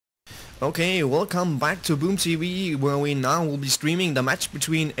Okay, welcome back to Boom TV, where we now will be streaming the match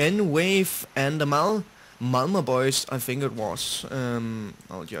between nwave and the MalmaBoys, I think it was.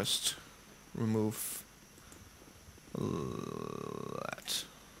 I'll just remove that.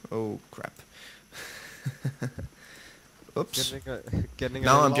 Oh crap. Oops. Getting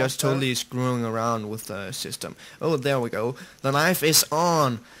Now I'm lost just there. totally screwing around with the system. Oh, there we go. The knife is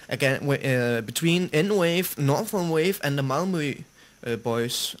on again between nwave, Northern Wave, and the Malmö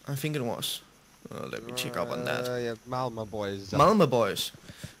boys. I think it was. Let me check up on that. Yeah, MalmaBoys. MalmaBoys.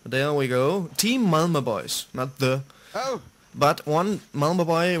 There we go. Team MalmaBoys, not the. Oh! But one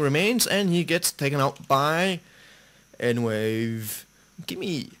MalmaBoy remains, and he gets taken out by nwave.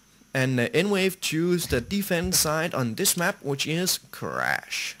 Gimme. And nwave choose the defense side on this map, which is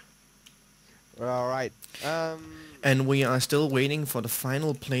Crash. Alright. And we are still waiting for the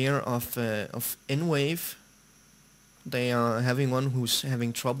final player of nwave. They are having one who's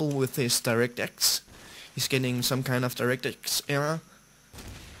having trouble with his DirectX. He's getting some kind of DirectX error.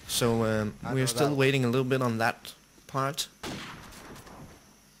 So we're still waiting a little bit on that part.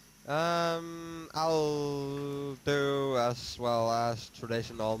 I'll do as well as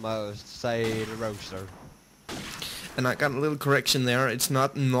tradition almost, say the roaster. And I got a little correction there. It's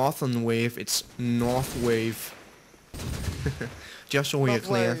not Northern Wave, it's North Wave. Just so we're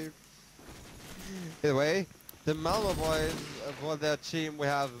clear. Either way, the MalmaBoys, for their team we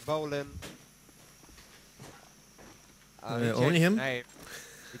have Bolin. Only him?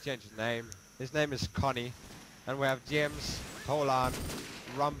 He changed his name. His name is Connie. And we have James, Poland,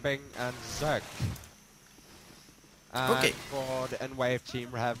 Rumping and Zerk. And Okay. for the nwave team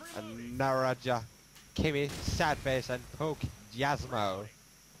we have Naraja, Kimmy, Sadface and Poke Jasmo.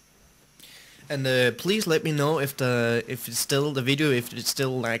 And please let me know if it's still the video, if it's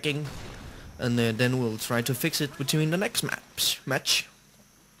still lagging, and then we'll try to fix it between the next match.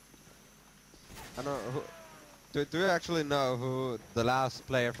 I know who, do you actually know who the last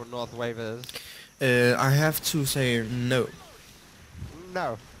player for North Wave is? I have to say no.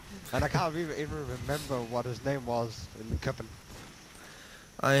 No. And I can't even remember what his name was in the cup.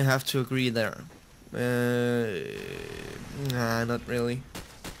 I have to agree there. Nah, not really.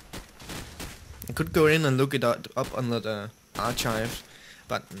 I could go in and look it up under the archive,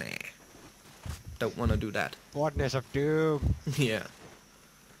 but nah. Don't wanna do that. Boardness of Doom. Yeah.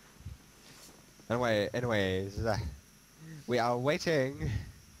 Anyways, we are waiting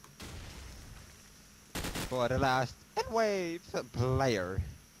for the last nwave player.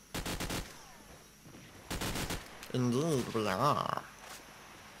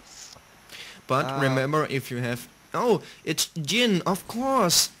 But remember, if you have... Oh, it's Jin, of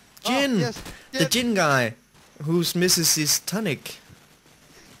course! Jin! Oh, yes, the Jin guy, who's misses his tonic.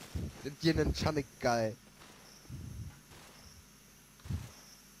 The gin and tonic guy.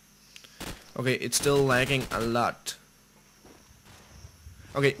 Okay, it's still lagging a lot.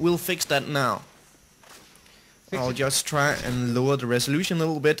 Okay, we'll fix that now. I'll just try and lower the resolution a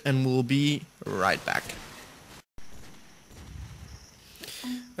little bit, and we'll be right back.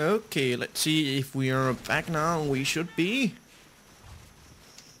 Okay, let's see if we are back now. We should be.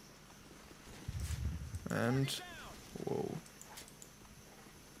 And whoa.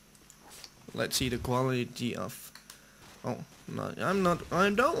 Let's see the quality of. Oh, no, I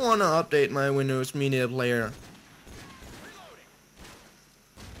don't want to update my Windows Media Player.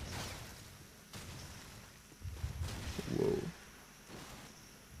 Whoa.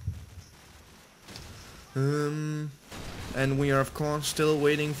 And we are of course still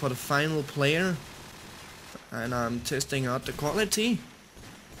waiting for the final player, and I'm testing out the quality.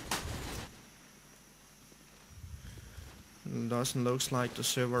 Doesn't look like the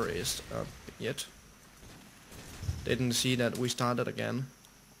server is up yet. Didn't see that we started again.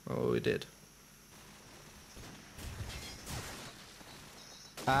 Oh, we did.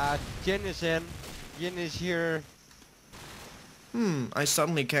 Jin is in. Jin is here. I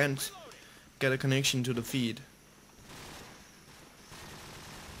suddenly can't get a connection to the feed.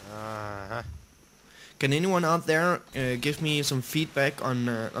 Can anyone out there give me some feedback on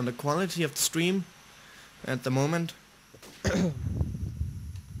the quality of the stream at the moment?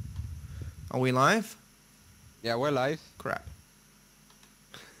 Are we live? Yeah, we're live. Crap.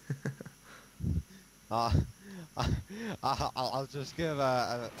 I'll just give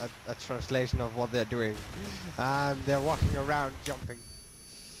a translation of what they're doing. They're walking around jumping.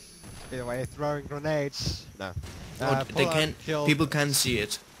 Either way, throwing grenades. No. Oh, they can't. Killed. People can't see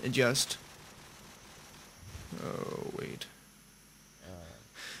it. It just. Oh wait.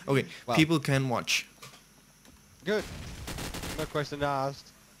 Okay, well. people can watch. Good. No question asked.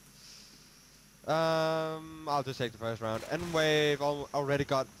 I'll just take the first round. nwave already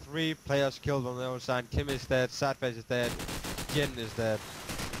got 3 players killed on the other side. Kim is dead, Sadface is dead, Jin is dead.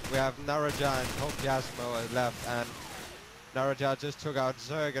 We have Naraja and Pokyasmo left, and Naraja just took out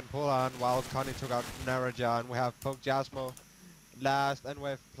Zerg and Polan, while Connie took out Naraja, and we have Pokyasmo, last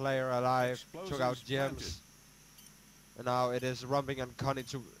nwave player alive, took out Gems. And now it is Rumbing and Connie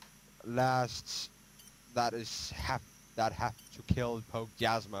to last. That have to kill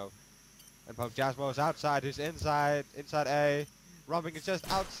Pokyasmo. And Pokyasmo is outside, he's inside A. Rumbing is just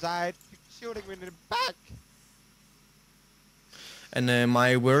outside, shooting me in the back. And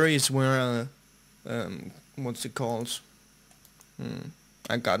my worries were, what's it called?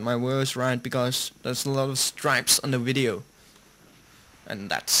 I got my words right because there's a lot of stripes on the video. And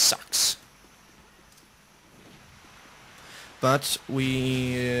that sucks. But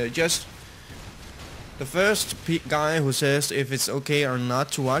we just... The first guy who says if it's okay or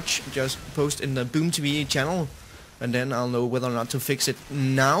not to watch, just post in the Boom TV channel, and then I'll know whether or not to fix it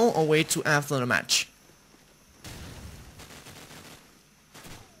now or wait to after the match.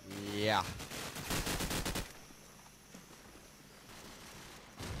 Yeah.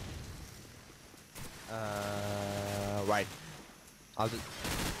 Right.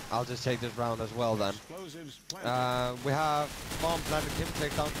 I'll just take this round as well then. We have Bomb planted, Kim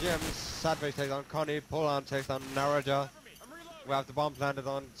takes down Jims, Sadface takes down Connie, Polan takes down Naraja. We have the bomb planted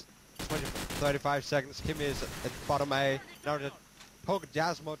on 35 seconds. Kim is at bottom A. Naraja,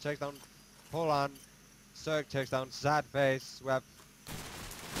 Pokyasmo takes down Polan. Zerg takes down Sadface. We have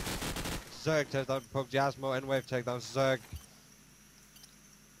Zerg takes down Pokyasmo, nwave takes down Zerg.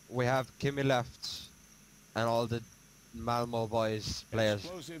 We have Kimmy left, and all the TeamMalmaBoys players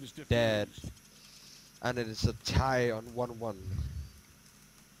dead, and it is a tie on 1-1.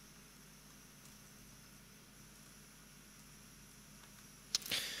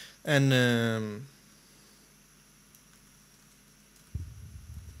 And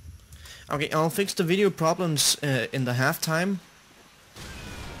okay, I'll fix the video problems in the halftime.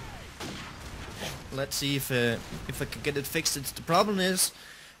 Let's see if I can get it fixed. The problem is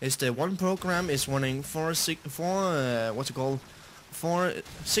the one program is running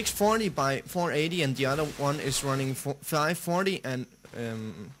 640 by 480, and the other one is running 540 and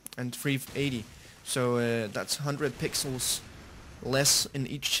 380. So that's 100 pixels less in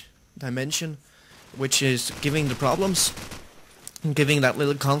each dimension, which is giving the problems, giving that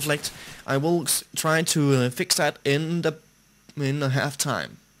little conflict. I will try to fix that in the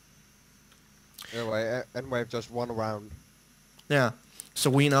halftime. Anyway, nwave just won a round. Yeah. So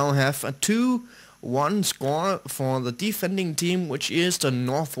we now have a 2-1 score for the defending team, which is the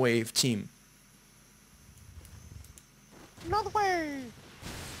nwave team. Nwave!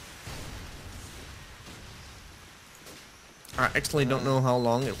 I actually don't know how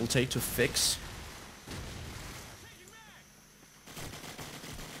long it will take to fix.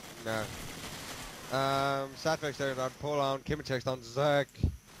 No. Sadface takes down Polan, Kimmy takes down Zerg.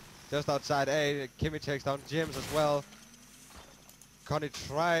 Just outside A, Kimmy takes down Jims as well. Connie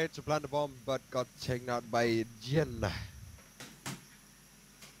tried to plant the bomb, but got taken out by Jin.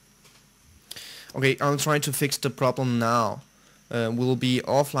 Okay, I'll try to fix the problem now. We'll be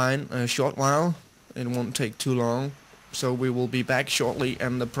offline a short while. It won't take too long. So we will be back shortly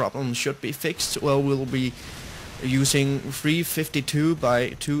and the problem should be fixed. Well, we'll be using 352 by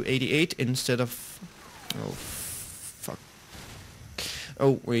 288 instead of... Oh, fuck.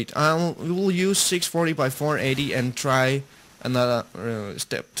 Oh, wait. We will use 640 by 480 and try another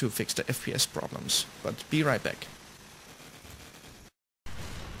step to fix the FPS problems. But be right back.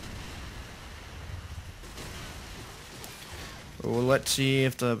 Well, let's see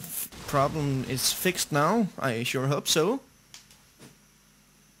if the problem is fixed now. I sure hope so.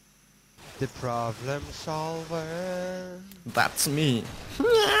 The problem solver. That's me.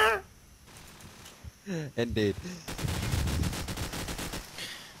 Indeed.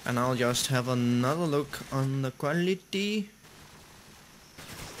 And I'll just have another look on the quality.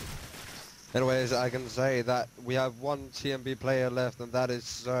 Anyways, I can say that we have one TMB player left, and that is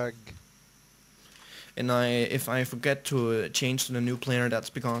Zerg. And if I forget to change to the new player, that's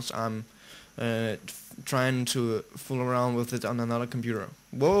because I'm trying to fool around with it on another computer.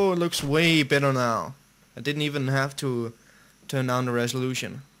 Whoa, it looks way better now. I didn't even have to turn down the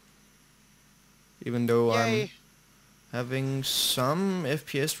resolution. Even though Yay. I'm having some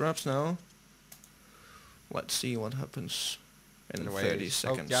FPS drops now. Let's see what happens in 30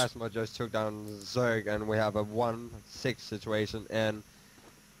 seconds. Pokyasmo just took down Zerg, and we have a 1-6 situation in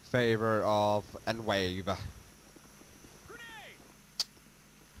favor of nwave.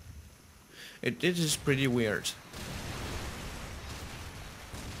 It is pretty weird.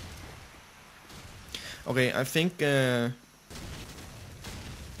 Okay, I think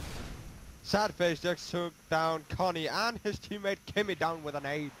Sadface just took down Connie and his teammate Kimmy down with an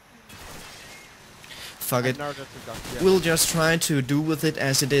nade. fuck And it. Naruto took down Jim. We'll just try to do with it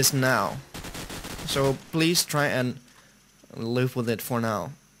as it is now. So please try and live with it for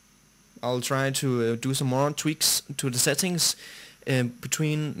now. I'll try to do some more tweaks to the settings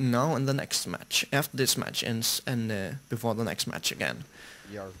between now and the next match, after this match ends, and before the next match again.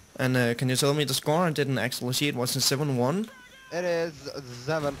 Yeah. And can you tell me the score? I didn't actually see it. Was it 7-1? It is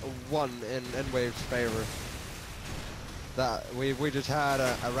 7-1 in nwave's favor. That we just had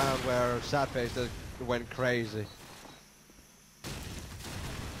a round where Sadface just went crazy.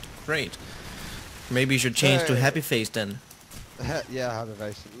 Great. Maybe you should change to Happy Face then. Yeah, Happy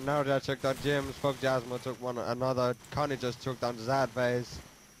Face. Now that took down Jim, Spoke Jasmine took another. Connie just took down Sadface.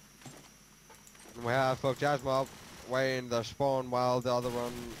 And we have Spoke Jasmine up way in the spawn while the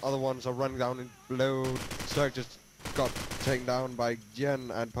other ones are running down in blue. Cirque just got taken down by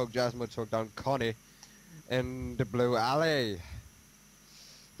Jen, and Poke Jasmine took down Connie in the blue alley.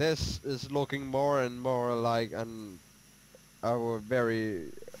 This is looking more and more like a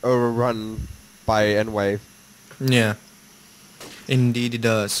very overrun by nwave. Yeah. Indeed it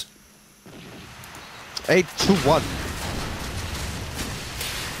does. 8-1.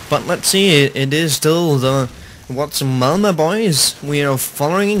 But let's see, it is still the NwavBoys. We are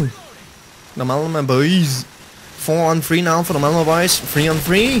following the NwavBoys. 4-on-3 now for the NwavBoys.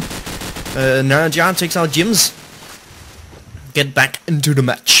 3-on-3. Narajan takes out Jims. Get back into the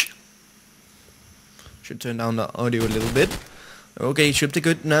match. Should turn down the audio a little bit. Okay, should be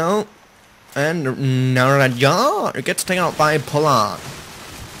good now. And Narajan gets taken out by Polan.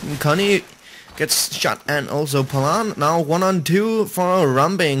 Connie gets shot, and also Polan. Now 1-on-2 for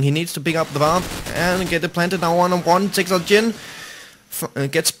Rumbing. He needs to pick up the bomb and get it planted. Now 1-on-1. Takes out Jin.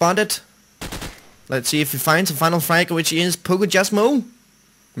 Gets spotted. Let's see if he finds a final frag, which is Pokejasmo.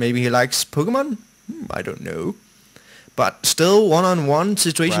 Maybe he likes Pokemon? I don't know. But still 1-on-1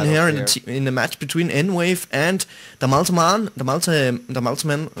 situation here in the match between nwave and the Multiman, the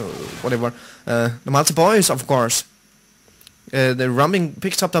Multiman, whatever, the NwavBoys, of course. The Rumbing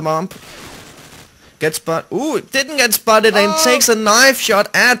picks up the bomb, gets spotted. Ooh, it didn't get spotted, and takes a knife shot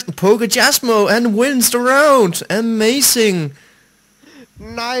at Pokejasmo and wins the round. Amazing.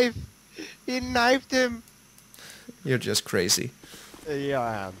 Knife. He knifed him. You're just crazy. Yeah,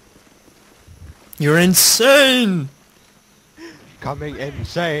 I am. You're insane. Coming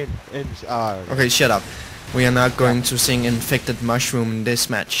insane. Okay, shut up. We are not going to sing Infected Mushroom in this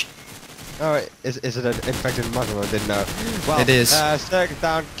match. Oh, is it an infected mushroom? I didn't know. Well, it is. Zerg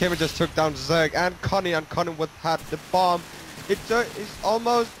down. Kimmy just took down Zerg and Connie would have the bomb. It's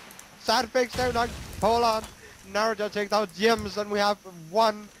almost Sadface down on Poland. Naruto takes out Jims, and we have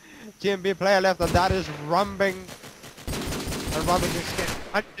one GMB player left, and that is Rumbing. And Rumbing is getting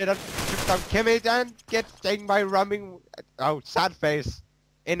hunted and took down Kimmy and gets taken by Rumbing. Oh, Sadface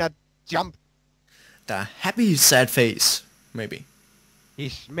in a jump. The happy sad face, maybe.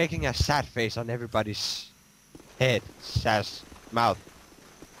 He's making a sad face on everybody's head, mouth.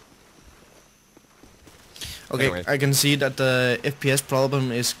 Okay, Anyway. I can see that the FPS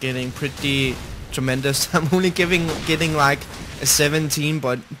problem is getting pretty tremendous. I'm only getting like a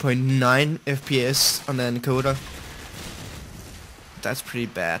 17.9 FPS on the encoder. That's pretty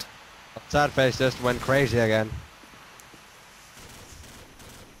bad. Sadface just went crazy again.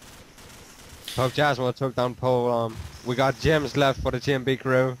 Poke Jasmine took down Pole. We got gems left for the TMB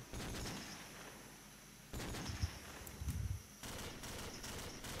crew.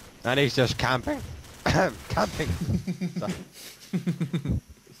 And he's just camping. Camping. Sorry.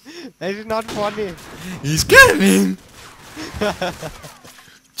 This is not funny. He's camping!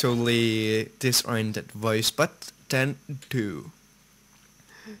 Totally disoriented voice, but then too.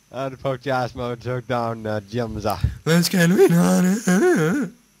 And Poke Jasmine took down gems. Let's get it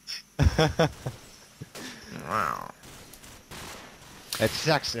on. Wow. It's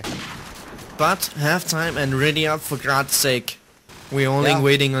sexy. But halftime and ready up, for God's sake. We're only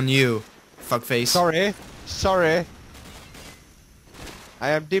waiting on you, fuckface. Sorry. I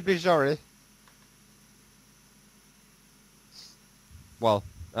am deeply sorry. Well,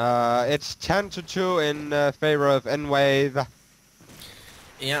 it's 10-2 in favor of nwave.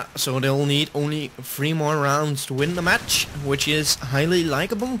 Yeah, so they'll need only 3 more rounds to win the match, which is highly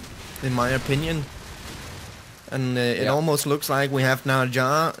likable, in my opinion. And it almost looks like we have now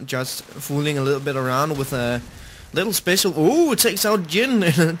Ja just fooling a little bit around with a little special. Ooh, it takes out Jin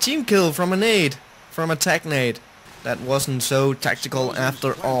in a team kill from a nade, from a tech nade. That wasn't so tactical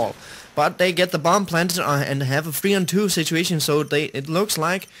after all. But they get the bomb planted and have a 3-on-2 situation, so it looks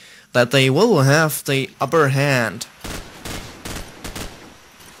like that they will have the upper hand.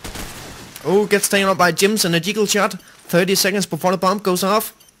 Oh, gets taken up by Jims and a jiggle shot. 30 seconds before the bomb goes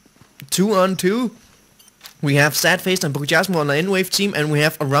off. 2 on 2. We have Sadface and Pokejasmo on the nwave team, and we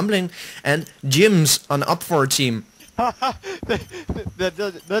have a Rumbling and Jims on up 4 team.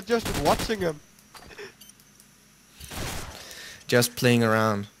 They're just watching him. Just playing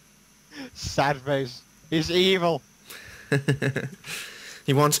around. Sad face. He's evil.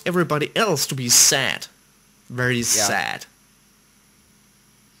 He wants everybody else to be sad. Very sad.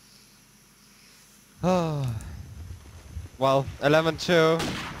 Well, 11-2.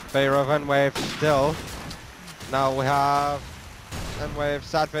 Favor of nwave still. Now we have nwave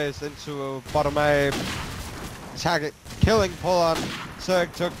Sadface into bottom A. Killing pull on.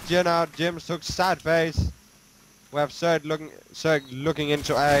 Zerg took Jin out. Jims took Sadface. We have Zerg looking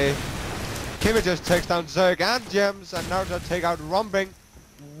into A. Kimmy just takes down Zerg and Jims, and now they'll take out Rumbling.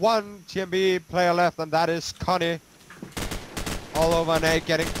 One TMB player left, and that is Connie. All over an A,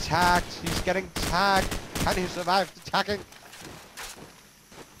 getting tagged. He's getting tagged. Can he survive the tagging?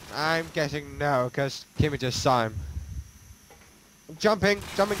 I'm guessing no, because Kimmy just saw him. Jumping,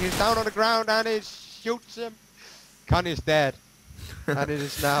 he's down on the ground, and he shoots him. Connie's dead. And it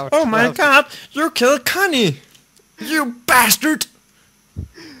is now Oh my god, you killed Connie! You bastard!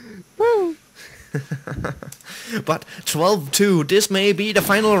 Woo! But 12-2, this may be the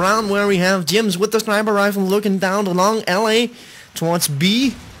final round where we have Jims with the sniper rifle looking down along LA towards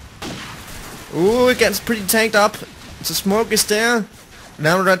B. Ooh, it gets pretty tanked up. The smoke is there.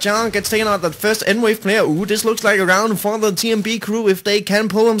 Now Rajan gets taken out, that first nwave player. Ooh, this looks like a round for the TMB crew. If they can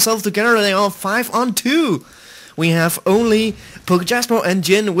pull themselves together, they are 5 on 2. We have only Pokejasmo and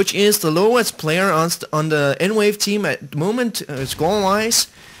Jin, which is the lowest player on the nwave team at the moment, score-wise.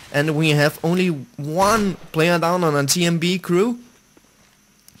 And we have only 1 player down on a TMB crew.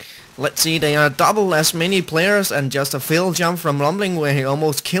 Let's see, they are double as many players, and just a fail jump from Rumbling where he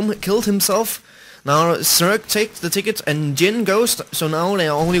almost killed himself. Now Zerg takes the ticket and Jin goes, so now there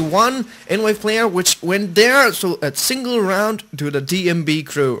are only 1 nwave player which went there, so a single round to the TMB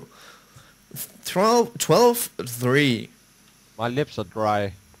crew. 12-3. My lips are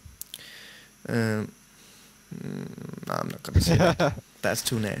dry. No, I'm not gonna say that. That's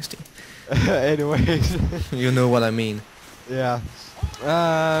too nasty. Anyways. You know what I mean. Yeah.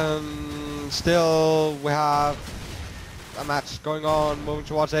 Still we have a match going on, moving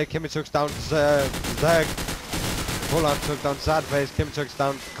towards A. Kimmy took down Zerg. Polan took down Sadface. Kimmy took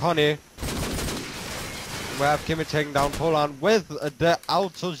down Connie. We have Kimmy taking down Polan with the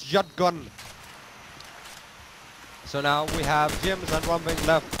auto shotgun. So now we have Jims and Rumbling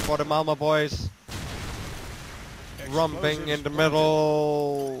left for the MalmaBoys. Rumbling in the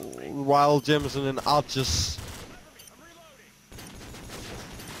middle, while Jims and Archers.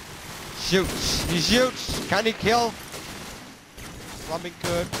 Shoots. He shoots. Can he kill? Rumbling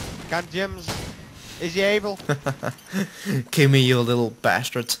could. Can Jims? Is he able? Kimmy, you little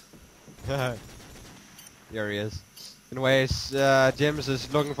bastard. Here he is. Anyways, Jims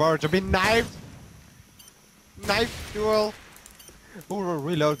is looking forward to be knifed. Knife duel. Who will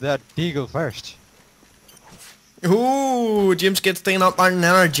reload that deagle first? Ooh, Jims gets taken up by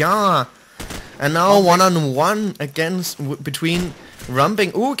Naraja. And now 1-on-1 against between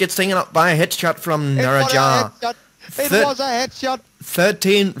Rumbling. Ooh, gets taken up by a headshot from Naraja. It was a headshot.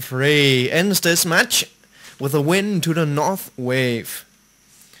 13-3 ends this match with a win to the North Wave.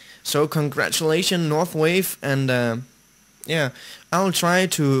 So congratulations, North Wave, and yeah, I'll try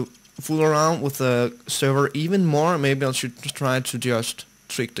to fool around with the server even more. Maybe I should try to just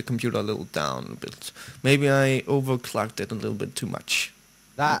trick the computer a little down a bit. Maybe I overclocked it a little bit too much.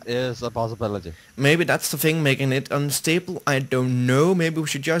 That is a possibility. Maybe that's the thing making it unstable. I don't know. Maybe we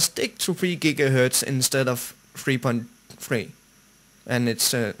should just stick to 3 GHz instead of 3.3. And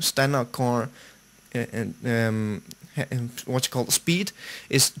it's a standard core and what's it called, speed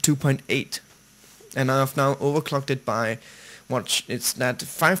is 2.8. And I've now overclocked it by it's that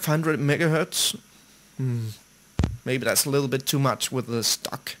 500 megahertz. Maybe that's a little bit too much with the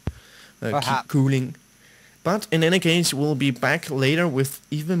stock keep cooling. But in any case, we'll be back later with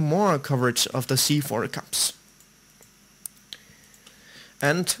even more coverage of the C4 Cups.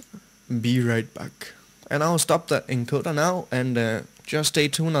 And be right back. And I'll stop the encoder now, and just stay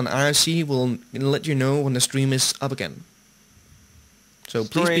tuned on IRC. We'll let you know when the stream is up again. So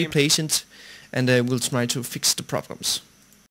please be patient, and we'll try to fix the problems.